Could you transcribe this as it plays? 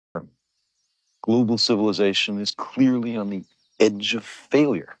Global civilization is clearly on the edge of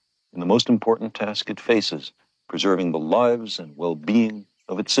failure in the most important task it faces, preserving the lives and well-being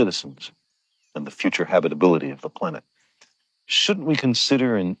of its citizens and the future habitability of the planet. Shouldn't we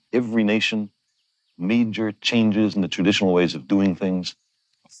consider in every nation major changes in the traditional ways of doing things,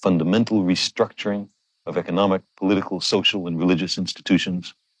 a fundamental restructuring of economic, political, social, and religious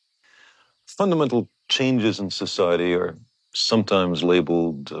institutions? Fundamental changes in society are sometimes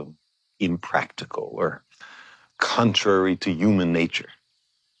labeled impractical or contrary to human nature.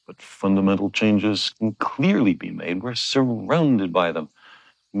 But fundamental changes can clearly be made. We're surrounded by them.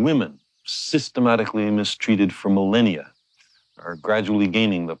 Women, systematically mistreated for millennia, are gradually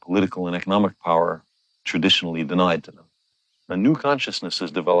gaining the political and economic power traditionally denied to them. A new consciousness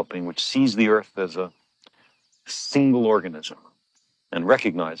is developing which sees the earth as a single organism and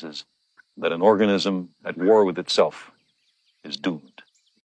recognizes that an organism at war with itself is doomed.